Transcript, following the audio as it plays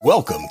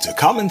Welcome to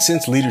Common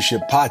Sense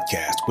Leadership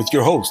Podcast with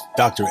your host,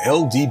 Dr.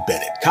 L.D.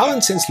 Bennett.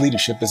 Common Sense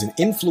Leadership is an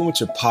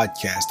influencer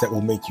podcast that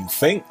will make you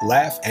think,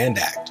 laugh, and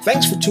act.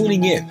 Thanks for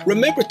tuning in.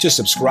 Remember to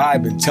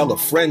subscribe and tell a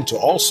friend to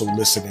also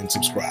listen and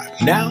subscribe.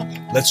 Now,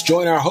 let's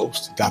join our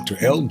host, Dr.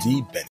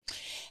 L.D. Bennett.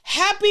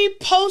 Happy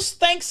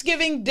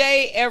post-Thanksgiving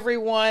Day,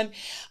 everyone.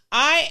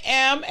 I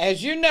am,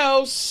 as you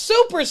know,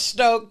 super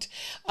stoked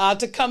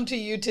to come to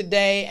you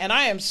today, and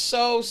I am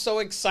so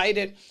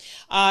excited.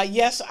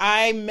 Yes,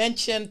 I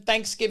mentioned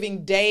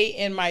Thanksgiving Day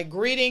in my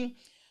greeting,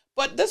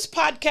 but this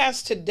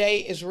podcast today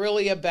is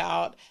really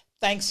about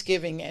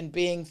Thanksgiving and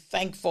being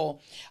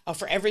thankful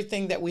for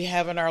everything that we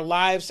have in our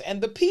lives and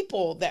the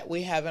people that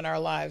we have in our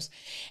lives.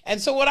 And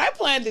so what I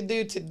plan to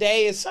do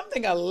today is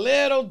something a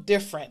little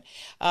different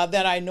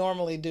than I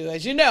normally do.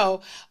 As you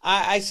know,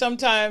 I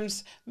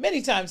sometimes,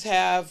 many times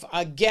have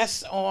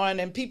guests on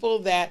and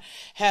people that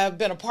have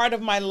been a part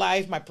of my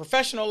life, my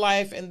professional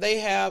life, and they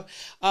have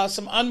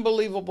some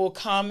unbelievable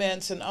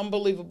comments and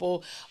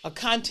unbelievable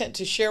content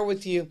to share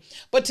with you.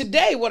 But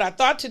today, what I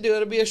thought to do,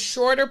 it'll be a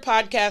shorter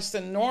podcast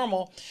than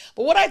normal.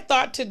 But what I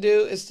thought to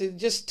do is to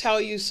just tell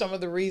you some of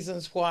the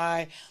reasons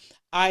why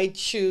I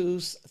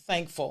choose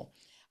thankful.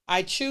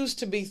 I choose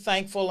to be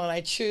thankful, and I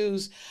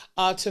choose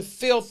to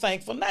feel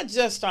thankful, not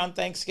just on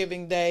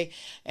Thanksgiving Day.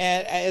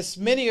 And as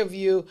many of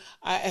you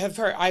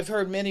I've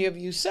heard many of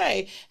you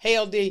say, "Hey,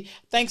 LD,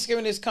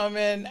 Thanksgiving is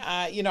coming.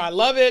 I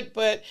love it,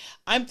 but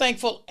I'm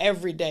thankful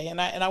every day."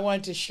 And I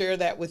wanted to share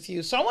that with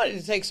you. So I wanted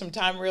to take some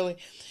time really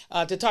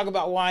to talk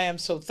about why I'm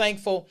so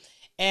thankful.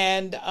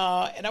 And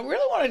I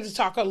really wanted to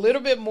talk a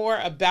little bit more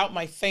about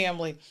my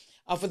family.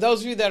 For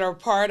those of you that are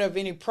part of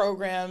any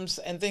programs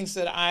and things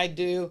that I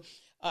do,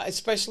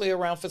 especially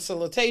around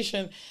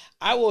facilitation,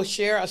 I will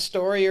share a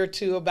story or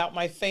two about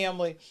my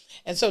family.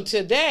 And so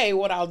today,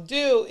 what I'll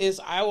do is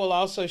I will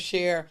also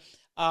share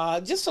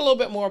just a little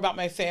bit more about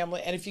my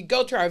family. And if you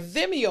go to our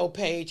Vimeo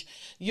page,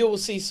 you will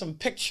see some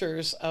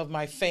pictures of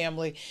my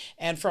family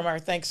and from our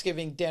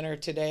Thanksgiving dinner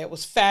today. It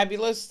was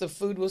fabulous. The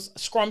food was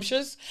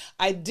scrumptious.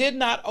 I did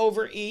not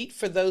overeat,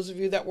 for those of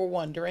you that were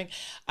wondering.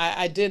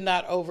 I did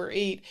not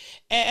overeat.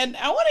 And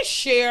I want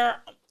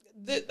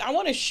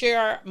to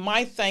share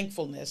my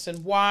thankfulness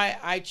and why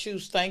I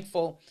choose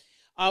thankful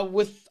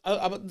with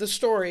the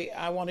story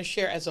I want to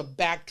share as a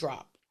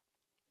backdrop.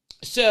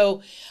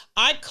 So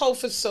I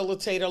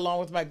co-facilitate along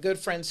with my good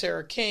friend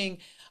Sarah King,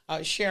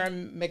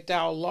 Sharon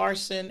McDowell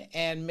Larson,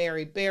 and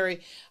Mary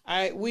Berry.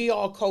 We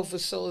all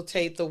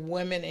co-facilitate the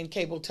Women in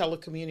Cable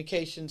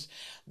Telecommunications,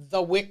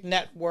 the WIC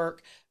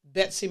Network,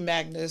 Betsy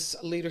Magnus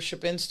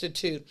Leadership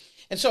Institute.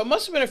 And so it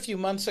must have been a few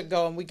months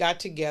ago, and we got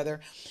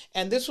together,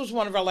 and this was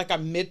one of our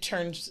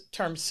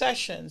midterm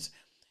sessions.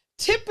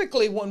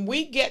 Typically, when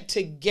we get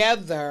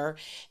together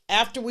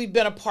after we've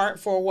been apart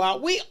for a while,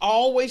 we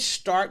always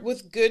start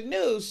with good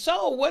news.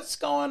 So what's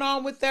going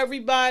on with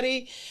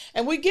everybody?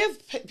 And we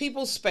give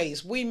people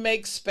space. We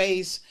make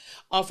space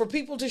for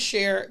people to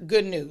share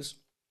good news.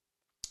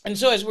 And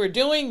so as we're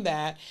doing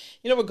that,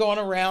 we're going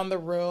around the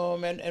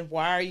room and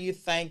why are you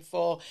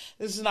thankful?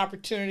 This is an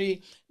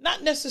opportunity,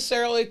 not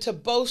necessarily to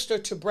boast or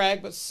to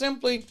brag, but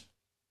simply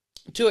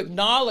to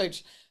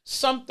acknowledge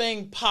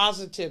something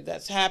positive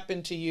that's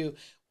happened to you,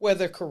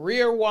 whether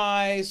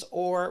career-wise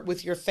or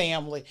with your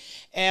family.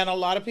 And a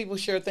lot of people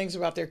share things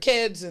about their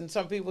kids, and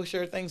some people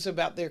share things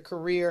about their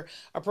career,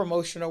 a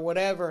promotion or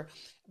whatever.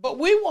 But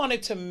we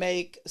wanted to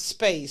make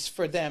space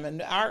for them,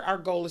 and our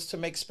goal is to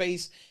make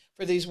space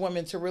for these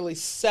women to really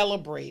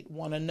celebrate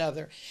one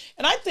another.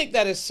 And I think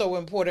that is so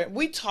important.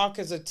 We talk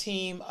as a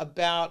team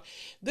about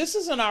this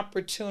is an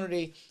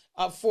opportunity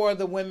for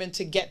the women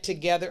to get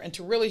together and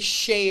to really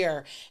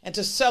share and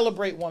to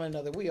celebrate one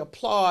another. We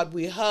applaud,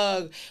 we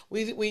hug,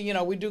 we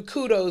do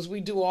kudos, we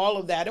do all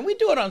of that. And we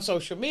do it on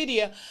social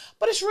media,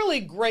 but it's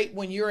really great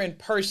when you're in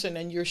person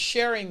and you're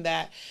sharing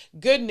that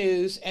good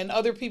news and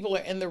other people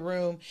are in the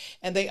room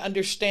and they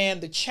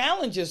understand the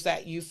challenges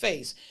that you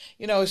face.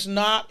 It's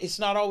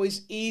not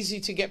always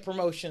easy to get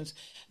promotions,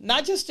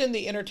 not just in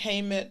the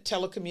entertainment,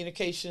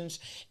 telecommunications,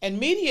 and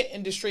media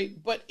industry,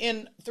 but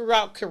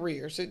throughout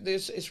careers.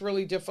 It's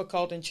really difficult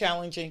and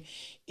challenging,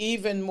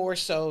 even more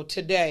so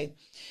today.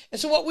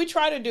 And so what we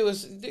try to do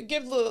is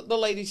give the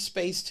ladies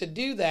space to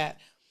do that.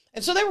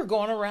 And so they were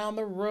going around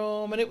the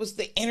room, and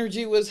the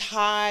energy was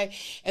high.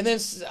 And then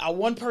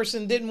one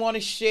person didn't want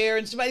to share,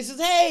 and somebody says,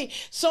 "Hey,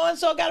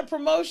 so-and-so got a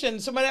promotion."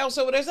 Somebody else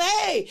over there says,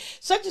 "Hey,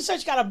 such and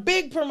such got a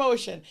big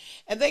promotion."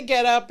 And they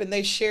get up and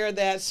they share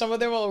that. Some of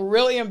them are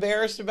really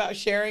embarrassed about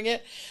sharing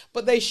it,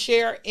 but they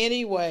share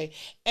anyway.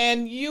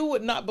 And you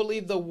would not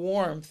believe the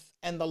warmth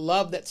and the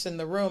love that's in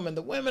the room. And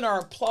the women are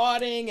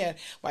applauding, and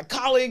my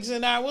colleagues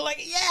and I, we're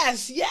like,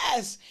 yes,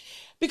 yes.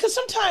 Because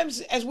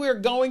sometimes as we're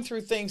going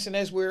through things and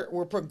as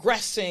we're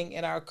progressing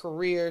in our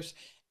careers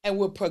and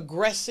we're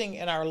progressing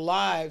in our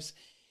lives,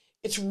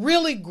 it's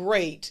really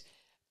great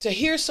to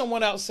hear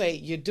someone else say,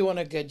 "You're doing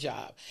a good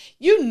job.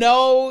 You're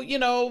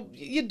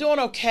doing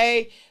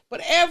okay."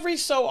 But every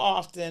so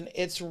often,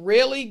 it's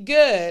really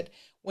good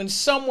when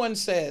someone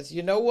says,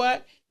 "You know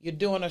what? You're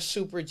doing a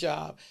super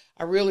job.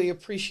 I really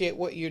appreciate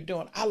what you're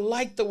doing. I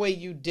like the way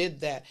you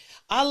did that.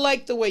 I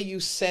like the way you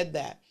said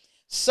that.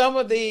 Some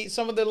of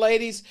the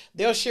ladies,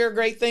 they'll share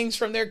great things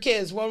from their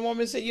kids. One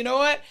woman said, you know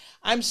what?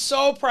 I'm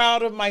so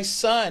proud of my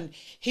son.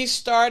 He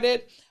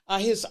started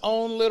his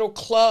own little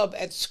club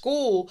at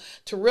school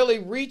to really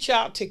reach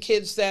out to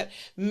kids that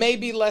may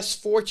be less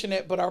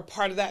fortunate but are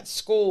part of that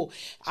school.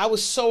 I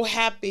was so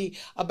happy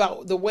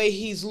about the way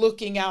he's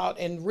looking out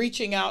and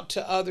reaching out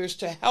to others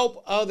to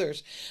help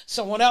others.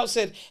 Someone else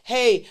said,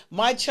 hey,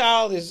 my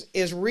child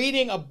is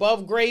reading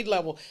above grade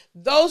level.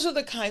 Those are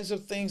the kinds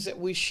of things that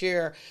we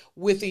share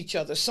with each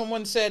other.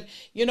 Someone said,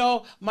 you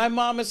know, my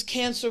mom is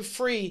cancer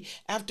free.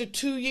 After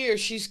 2 years,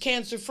 she's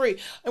cancer free.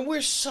 And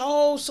we're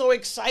so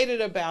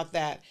excited about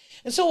that.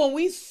 And so when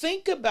we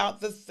think about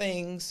the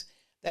things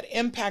that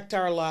impact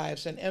our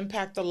lives and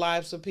impact the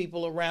lives of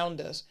people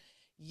around us,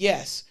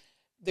 yes,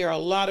 there are a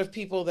lot of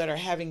people that are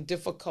having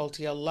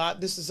difficulty.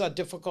 This is a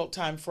difficult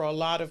time for a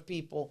lot of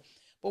people.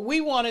 But we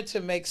wanted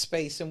to make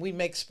space, and we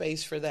make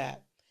space for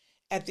that.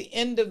 At the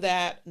end of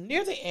that,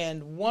 near the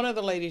end, one of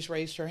the ladies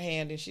raised her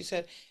hand and she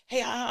said,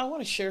 hey, I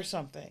want to share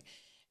something.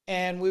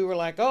 And we were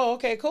like, oh,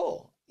 okay,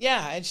 cool.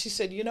 Yeah. And she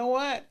said, you know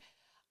what?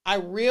 I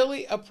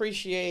really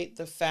appreciate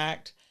the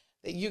fact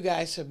that you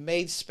guys have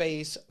made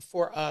space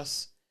for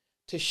us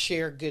to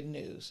share good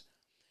news.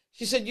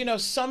 She said, you know,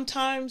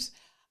 sometimes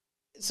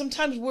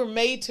we're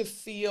made to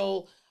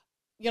feel,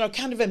 you know,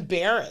 kind of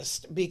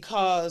embarrassed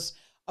because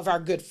of our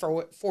good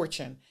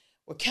fortune.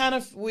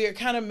 We are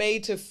kind of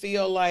made to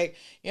feel like,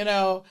 you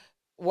know,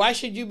 why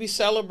should you be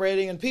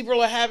celebrating? And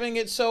people are having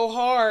it so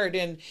hard,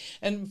 and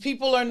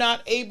people are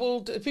not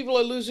able to, people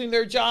are losing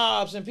their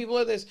jobs, and people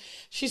are this.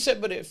 She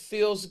said, but it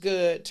feels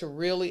good to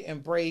really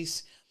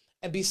embrace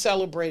and be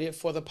celebrated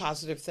for the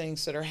positive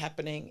things that are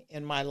happening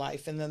in my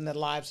life and in the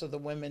lives of the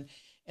women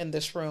in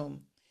this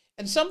room.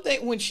 And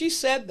when she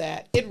said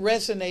that, it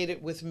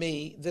resonated with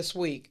me this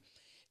week.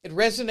 It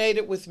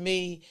resonated with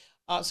me.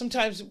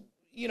 Sometimes,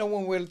 you know,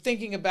 when we're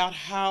thinking about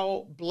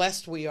how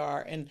blessed we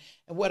are and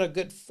what a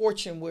good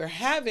fortune we're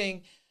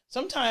having,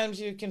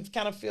 sometimes you can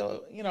kind of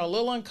feel, you know, a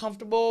little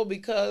uncomfortable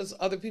because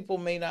other people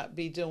may not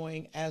be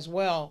doing as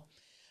well.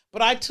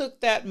 But I took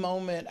that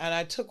moment and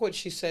I took what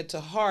she said to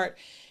heart.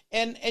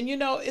 And you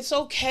know, it's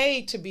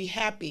okay to be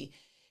happy.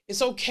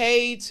 It's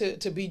okay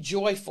to be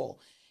joyful.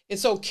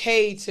 It's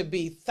okay to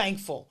be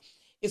thankful.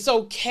 It's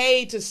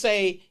okay to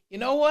say, you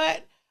know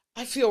what?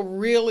 I feel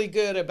really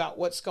good about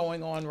what's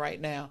going on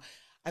right now.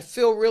 I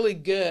feel really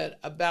good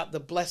about the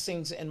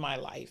blessings in my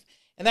life.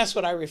 And that's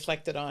what I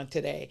reflected on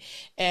today.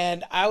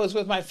 And I was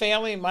with my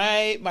family,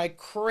 my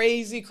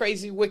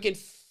crazy, wicked,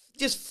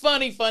 just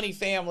funny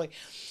family.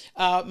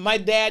 My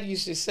dad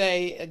used to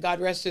say,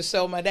 God rest his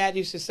soul, my dad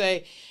used to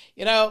say,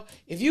 you know,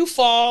 if you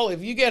fall,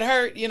 if you get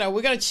hurt, you know,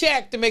 we're going to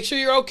check to make sure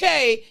you're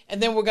okay.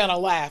 And then we're going to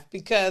laugh,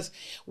 because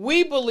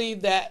we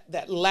believe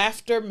that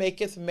laughter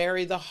maketh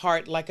merry the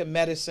heart like a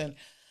medicine.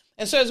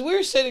 And so as we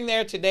were sitting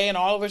there today, and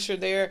all of us are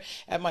there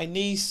at my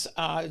niece,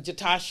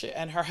 Jatasha,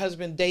 and her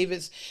husband,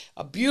 David's,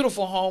 a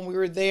beautiful home. We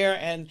were there,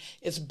 and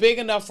it's big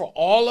enough for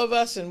all of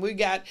us. And we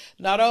got,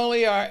 not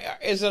only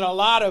is it a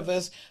lot of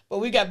us, but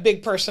we got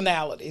big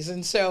personalities.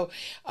 And so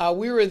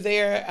we were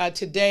there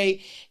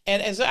today.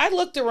 And as I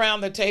looked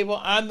around the table,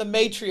 I'm the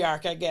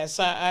matriarch, I guess.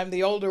 I'm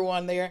the older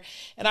one there.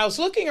 And I was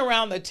looking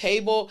around the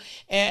table,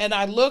 and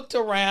I looked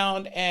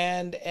around,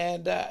 and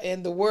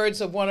in the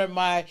words of one of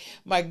my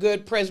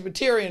good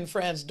Presbyterian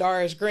friends,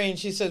 Doris Green,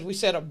 she says, we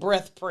said a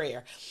breath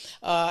prayer.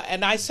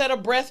 And I said a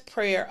breath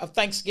prayer of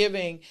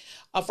thanksgiving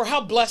for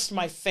how blessed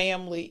my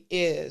family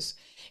is.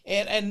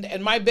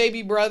 And my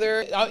baby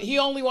brother, he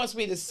only wants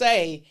me to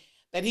say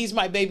that he's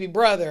my baby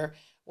brother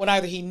when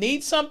either he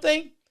needs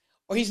something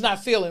or he's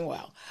not feeling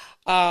well.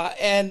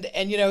 And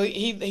you know,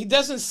 he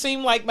doesn't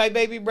seem like my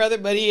baby brother,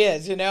 but he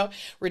is, you know,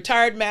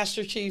 retired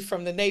Master Chief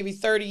from the Navy,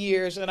 30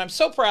 years. And I'm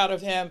so proud of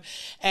him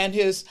and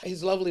his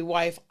lovely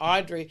wife,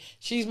 Audrey.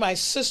 She's my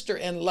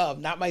sister-in-law,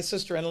 not my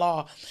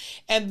sister-in-law.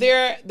 And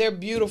they're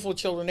beautiful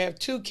children. They have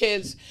 2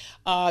 kids,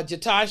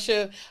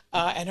 Jatasha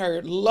and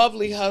her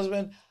lovely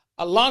husband,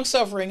 a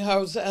long-suffering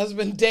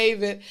husband,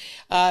 David,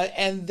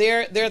 and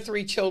their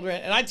 3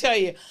 children. And I tell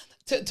you,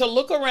 to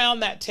look around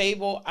that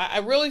table, I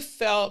really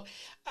felt,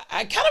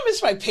 I kind of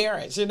miss my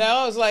parents, you know.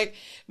 I was like,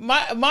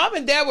 my mom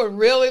and dad would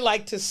really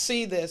like to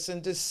see this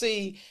and to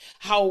see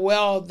how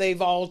well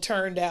they've all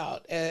turned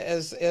out,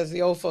 as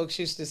the old folks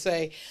used to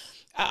say.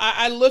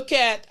 I look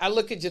at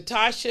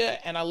Jatasha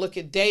and I look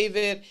at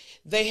David.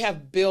 They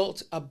have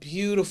built a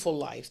beautiful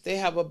life. They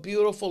have a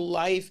beautiful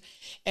life,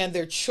 and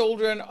their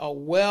children are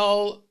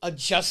well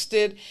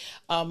adjusted.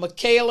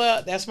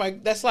 Michaela, that's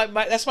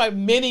my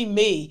mini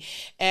me,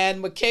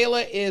 and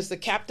Michaela is the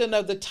captain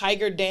of the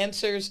Tiger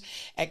Dancers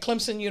at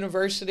Clemson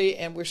University,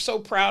 and we're so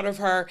proud of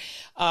her.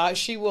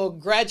 She will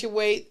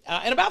graduate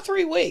in about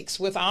 3 weeks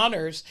with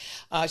honors.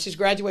 She's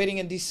graduating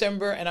in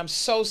December, and I'm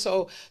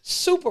so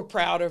super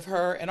proud of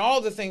her and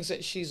all the things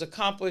that she's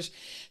accomplished.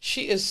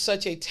 She is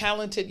such a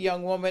talented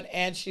young woman,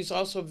 and she's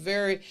also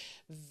very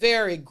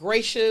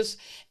gracious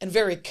and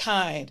very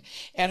kind.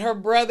 And her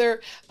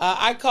brother,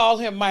 I call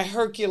him my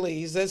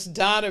Hercules. That's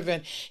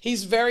Donovan.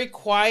 He's very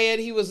quiet.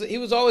 He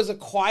was always a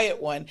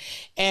quiet one.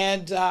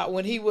 And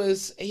when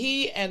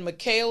he and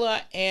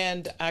Michaela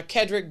and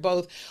Kedrick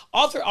both,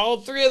 all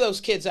three of those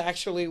kids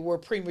actually were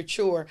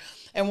premature.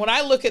 And when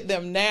I look at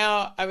them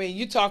now, I mean,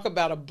 you talk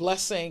about a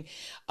blessing.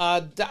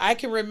 I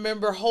can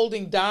remember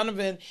holding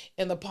Donovan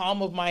in the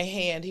palm of my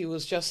hand. He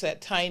was just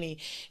that tiny.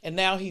 And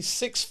now he's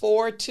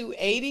 6'4",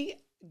 280.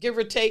 Give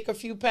or take a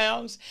few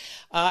pounds.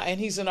 And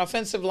he's an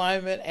offensive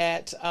lineman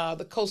at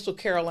the Coastal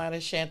Carolina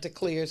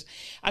Chanticleers.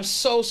 I'm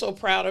so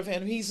proud of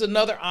him. He's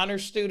another honor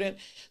student.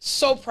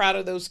 So proud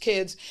of those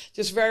kids.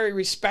 Just very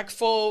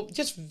respectful,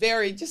 just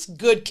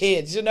good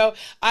kids. You know,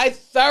 I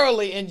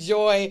thoroughly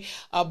enjoy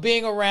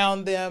being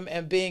around them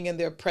and being in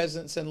their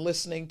presence and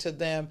listening to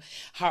them,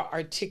 how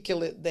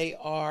articulate they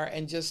are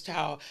and just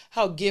how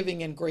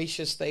giving and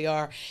gracious they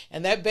are.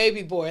 And that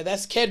baby boy,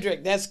 that's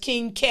Kedrick, that's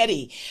King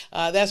Keddy.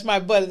 That's my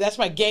buddy. That's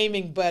my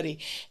gaming buddy.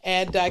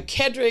 And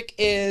Kedrick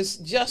is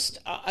just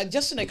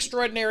an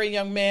extraordinary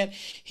young man.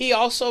 He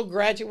also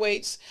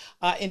graduates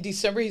in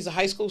December. He's a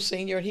high school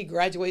senior, and he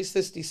graduates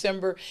this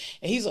December.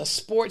 And he's a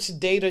sports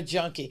data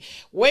junkie.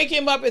 Wake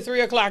him up at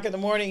 3 o'clock in the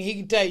morning. He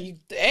can tell you,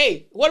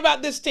 hey, what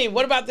about this team?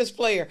 What about this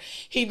player?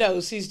 He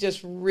knows. He's just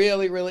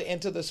really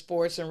into the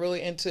sports and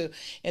really into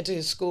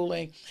his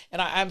schooling.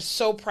 And I'm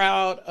so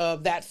proud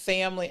of that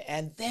family.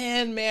 And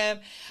then, man,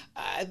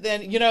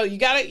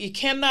 you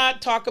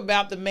cannot talk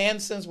about the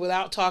Mansons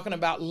without talking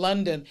about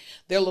London,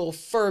 their little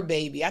fur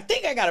baby. I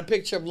think I got a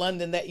picture of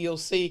London that you'll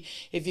see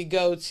if you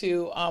go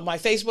to my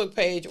Facebook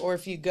page or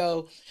if you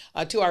go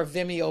to our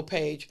Vimeo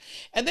page.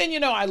 And then,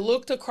 I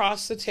looked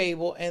across the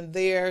table and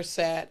there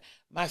sat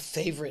my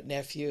favorite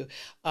nephew,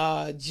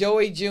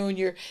 Joey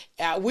Jr.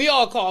 We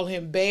all call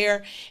him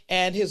Bear,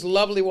 and his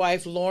lovely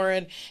wife,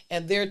 Lauren,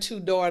 and their two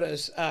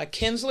daughters,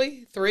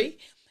 Kinsley, 3,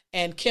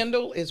 and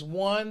Kendall is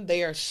 1.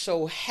 They are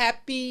so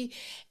happy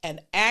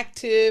and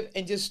active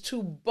and just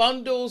 2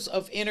 bundles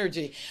of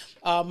energy.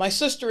 My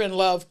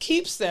sister-in-law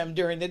keeps them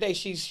during the day.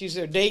 She's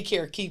their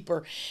daycare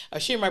keeper.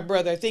 She and my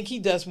brother, I think he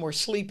does more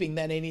sleeping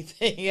than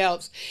anything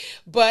else.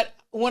 But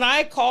when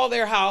I call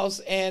their house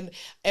and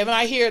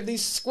I hear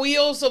these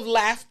squeals of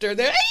laughter,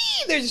 they're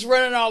just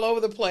running all over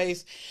the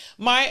place.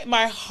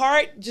 My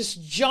heart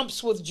just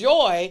jumps with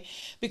joy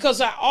because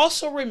I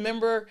also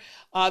remember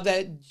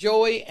that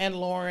Joey and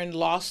Lauren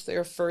lost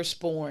their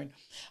firstborn.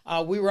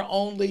 We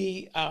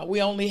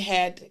only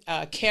had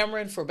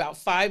Cameron for about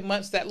 5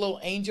 months. That little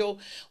angel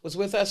was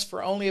with us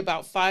for only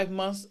about 5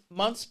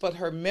 months, but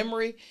her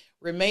memory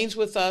remains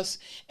with us.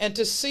 And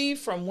to see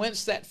from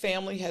whence that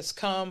family has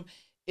come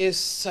is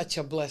such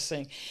a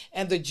blessing.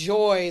 And the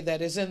joy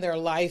that is in their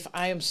life,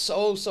 I am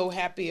so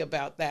happy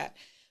about that.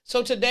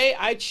 So today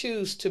I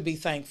choose to be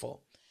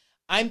thankful.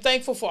 I'm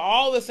thankful for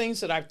all the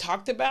things that I've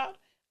talked about.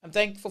 I'm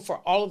thankful for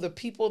all of the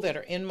people that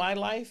are in my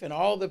life and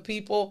all the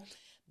people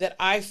that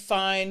I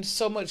find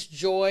so much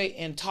joy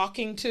in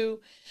talking to,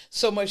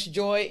 so much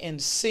joy in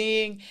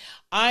seeing.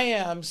 I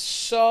am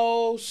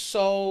so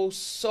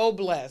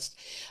blessed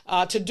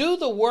to do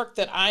the work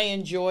that I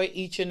enjoy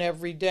each and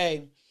every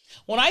day.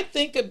 When I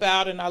think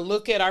about and I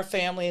look at our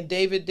family, and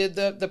David did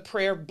the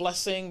prayer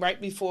blessing right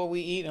before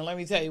we eat, and let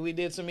me tell you, we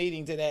did some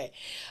eating today.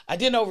 I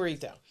didn't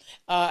overeat though.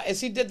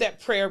 As he did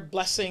that prayer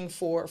blessing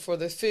for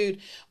the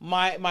food,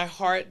 my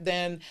heart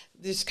then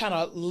just kind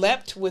of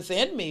leapt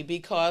within me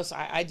because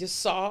I just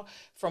saw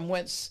from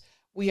whence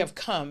we have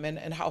come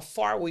and how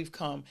far we've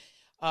come.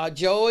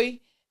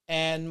 Joey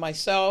and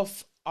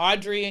myself,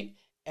 Audrey,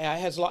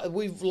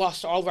 we've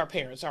lost all of our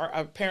parents.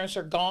 Our parents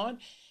are gone,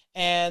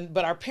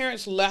 but our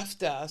parents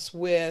left us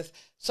with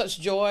such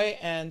joy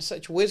and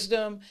such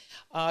wisdom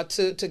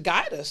to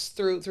guide us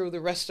through the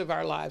rest of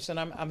our lives. And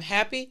I'm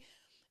happy.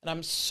 And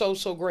I'm so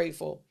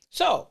grateful.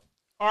 So,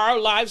 are our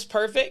lives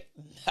perfect?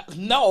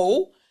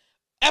 No,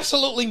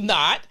 absolutely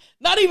not.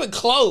 Not even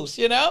close,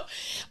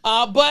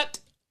 But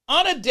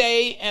on a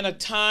day and a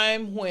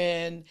time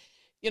when,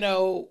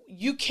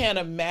 you can't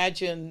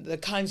imagine the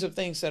kinds of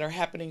things that are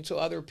happening to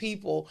other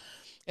people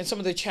and some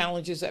of the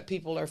challenges that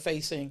people are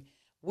facing,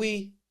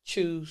 we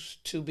choose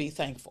to be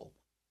thankful.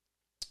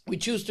 We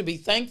choose to be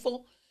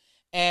thankful,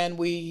 and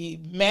we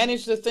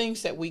manage the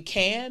things that we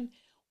can.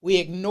 We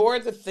ignore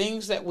the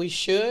things that we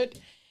should,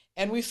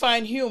 and we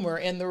find humor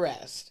in the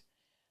rest.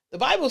 The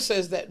Bible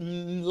says that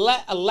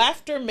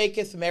laughter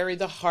maketh merry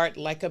the heart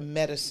like a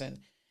medicine,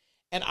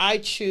 and I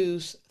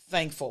choose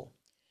thankful.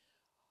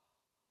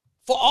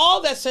 For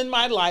all that's in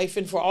my life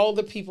and for all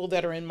the people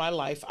that are in my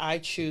life, I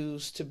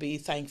choose to be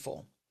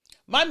thankful.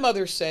 My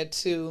mother said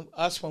to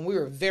us when we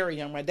were very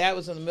young, my dad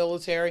was in the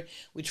military,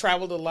 we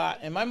traveled a lot,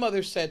 and my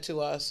mother said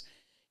to us,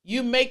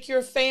 you make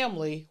your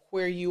family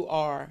where you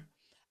are.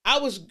 I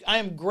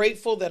am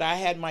grateful that I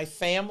had my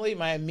family,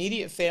 my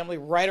immediate family,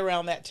 right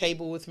around that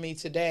table with me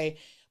today.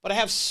 But I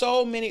have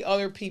so many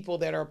other people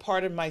that are a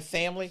part of my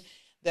family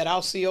that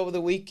I'll see over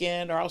the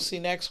weekend, or I'll see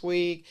next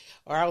week,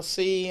 or I'll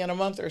see in a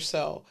month or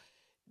so.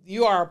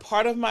 You are a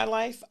part of my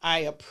life. I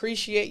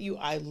appreciate you.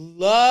 I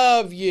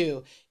love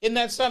you. Isn't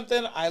that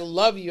something? I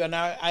love you. And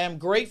I am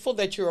grateful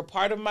that you're a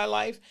part of my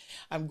life.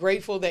 I'm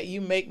grateful that you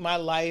make my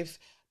life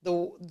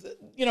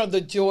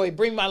the joy,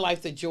 bring my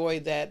life the joy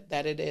that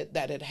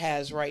it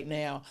has right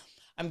now.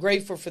 I'm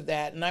grateful for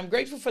that. And I'm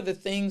grateful for the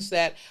things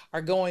that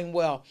are going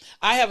well.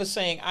 I have a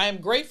saying, I am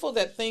grateful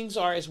that things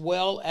are as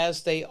well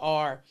as they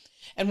are.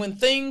 And when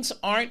things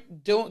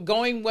aren't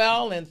going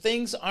well and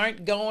things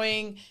aren't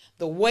going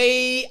the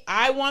way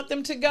I want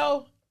them to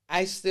go,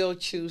 I still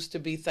choose to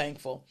be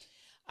thankful.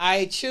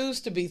 I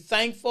choose to be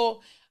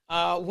thankful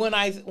when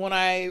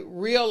I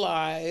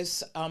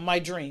realize my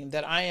dream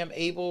that I am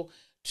able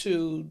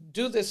to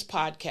do this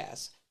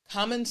podcast,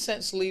 Common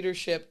Sense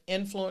Leadership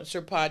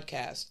Influencer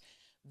Podcast.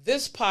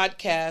 This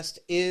podcast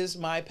is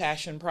my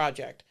passion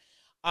project.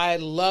 I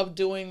love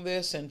doing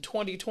this. In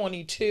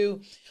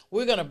 2022,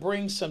 we're going to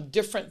bring some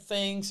different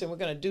things and we're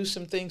going to do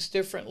some things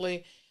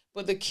differently.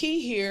 But the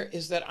key here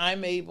is that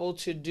I'm able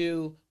to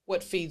do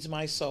what feeds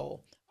my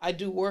soul. I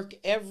do work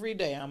every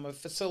day. I'm a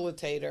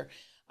facilitator.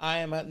 I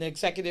am an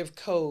executive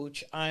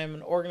coach. I am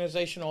an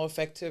organizational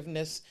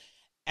effectiveness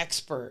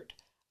expert.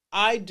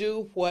 I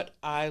do what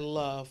I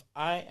love.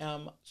 I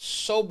am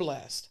so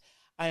blessed.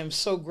 I am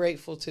so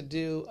grateful to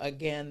do,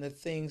 again, the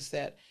things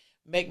that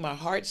make my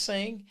heart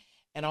sing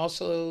and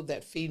also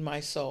that feed my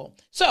soul.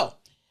 So,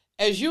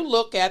 as you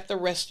look at the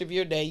rest of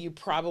your day, you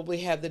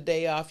probably have the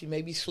day off. You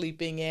may be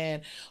sleeping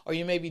in, or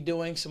you may be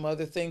doing some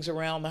other things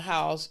around the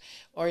house,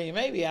 or you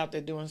may be out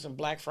there doing some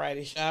Black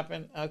Friday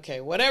shopping. Okay,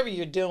 whatever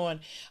you're doing,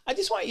 I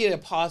just want you to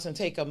pause and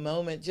take a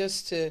moment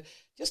just to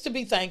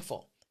be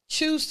thankful.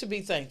 Choose to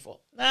be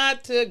thankful,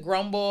 not to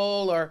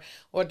grumble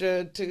or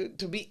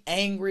to be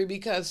angry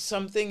because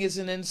something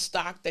isn't in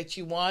stock that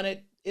you want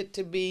it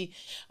to be,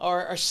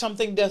 or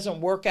something doesn't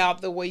work out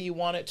the way you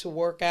want it to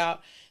work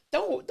out.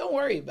 Don't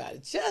worry about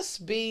it.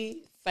 Just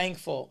be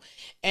thankful.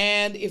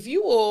 And if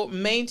you will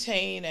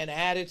maintain an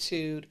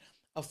attitude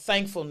of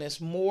thankfulness,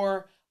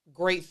 more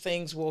great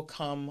things will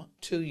come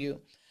to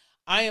you.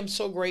 I am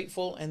so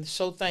grateful and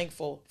so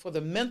thankful for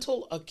the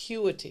mental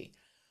acuity,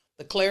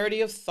 the clarity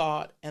of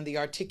thought, and the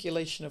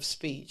articulation of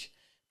speech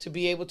to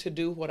be able to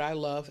do what I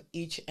love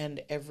each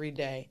and every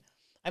day.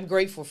 I'm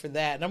grateful for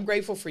that. And I'm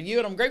grateful for you.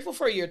 And I'm grateful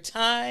for your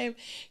time,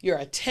 your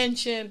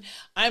attention.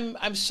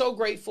 I'm so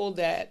grateful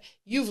that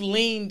you've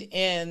leaned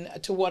in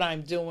to what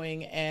I'm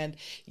doing and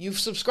you've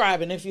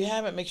subscribed. And if you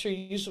haven't, make sure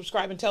you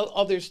subscribe and tell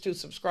others to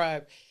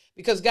subscribe.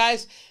 Because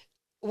guys,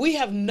 we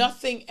have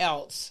nothing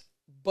else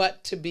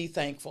but to be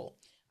thankful.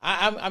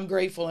 I'm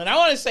grateful. And I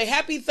want to say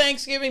happy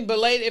Thanksgiving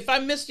belated. If I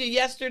missed you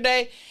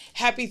yesterday,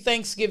 happy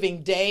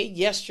Thanksgiving Day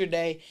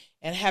yesterday,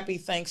 and happy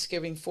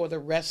Thanksgiving for the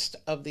rest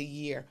of the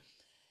year.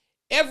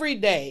 Every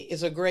day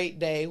is a great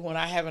day when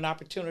I have an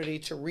opportunity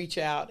to reach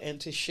out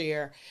and to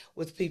share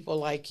with people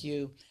like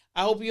you.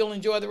 I hope you'll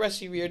enjoy the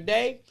rest of your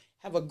day.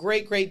 Have a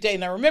great, great day.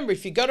 Now remember,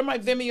 if you go to my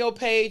Vimeo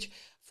page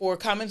for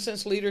Common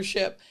Sense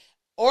Leadership,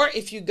 or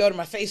if you go to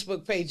my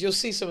Facebook page, you'll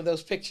see some of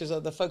those pictures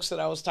of the folks that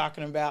I was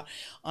talking about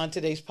on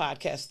today's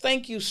podcast.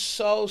 Thank you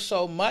so,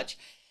 so much.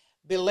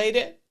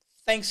 Belated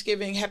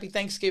Thanksgiving. Happy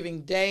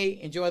Thanksgiving Day.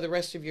 Enjoy the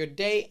rest of your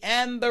day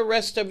and the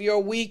rest of your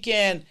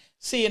weekend.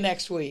 See you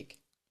next week.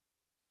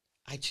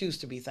 I choose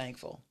to be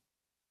thankful.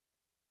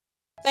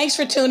 Thanks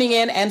for tuning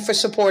in and for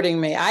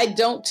supporting me. I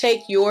don't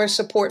take your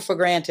support for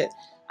granted.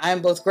 I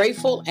am both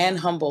grateful and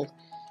humbled.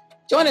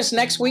 Join us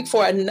next week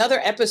for another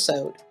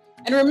episode.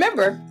 And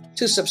remember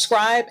to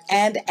subscribe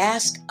and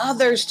ask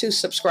others to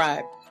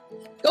subscribe.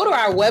 Go to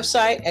our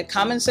website at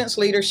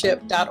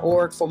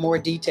commonsenseleadership.org for more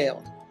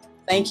details.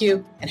 Thank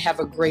you and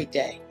have a great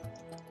day.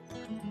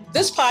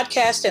 This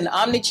podcast and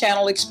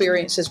omni-channel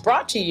experience is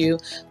brought to you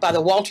by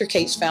the Walter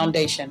Cates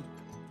Foundation,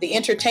 the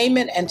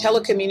entertainment and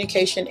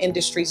telecommunication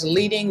industry's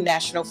leading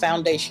national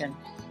foundation,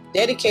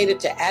 dedicated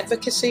to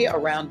advocacy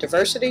around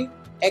diversity,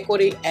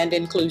 equity, and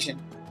inclusion.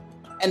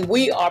 And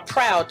we are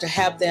proud to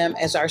have them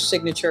as our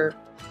signature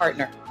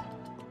partner.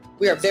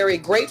 We are very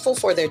grateful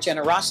for their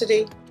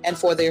generosity and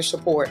for their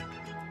support.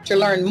 To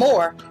learn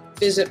more,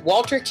 visit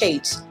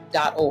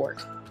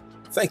waltercates.org.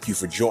 Thank you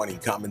for joining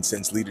Common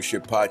Sense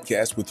Leadership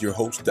Podcast with your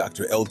host,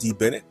 Dr. L.D.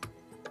 Bennett.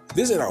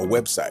 Visit our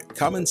website,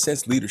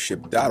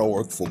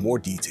 commonsenseleadership.org, for more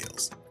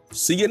details.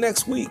 See you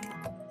next week.